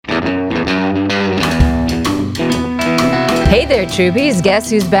Hey there, Troopies. Guess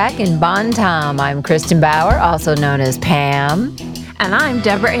who's back in Bon Tom? I'm Kristen Bauer, also known as Pam. And I'm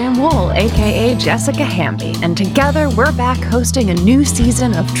Deborah Ann Wool, a.k.a. Jessica Hamby. And together, we're back hosting a new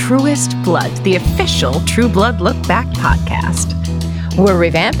season of Truest Blood, the official True Blood Look Back podcast. We're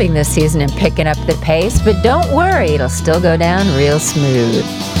revamping this season and picking up the pace, but don't worry, it'll still go down real smooth.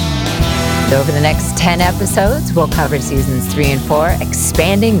 Over the next 10 episodes, we'll cover seasons 3 and 4,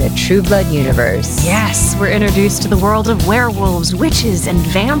 expanding the True Blood universe. Yes, we're introduced to the world of werewolves, witches, and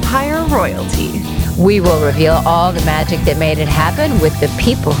vampire royalty. We will reveal all the magic that made it happen with the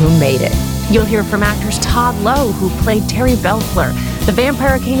people who made it. You'll hear from actors Todd Lowe, who played Terry Belfleur, the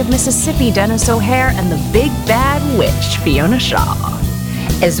Vampire King of Mississippi, Dennis O'Hare, and the Big Bad Witch, Fiona Shaw.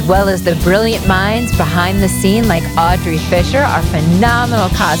 As well as the brilliant minds behind the scene like Audrey Fisher, our phenomenal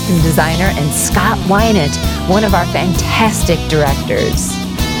costume designer, and Scott Wynant, one of our fantastic directors.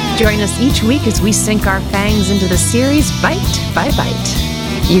 Join us each week as we sink our fangs into the series bite by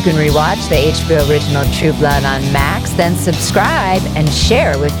bite. You can rewatch the HBO original True Blood on Max, then subscribe and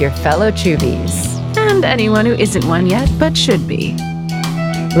share with your fellow Trubies. And anyone who isn't one yet, but should be.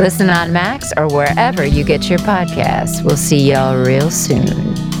 Listen on Max or wherever you get your podcasts. We'll see y'all real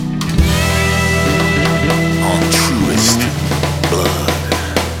soon.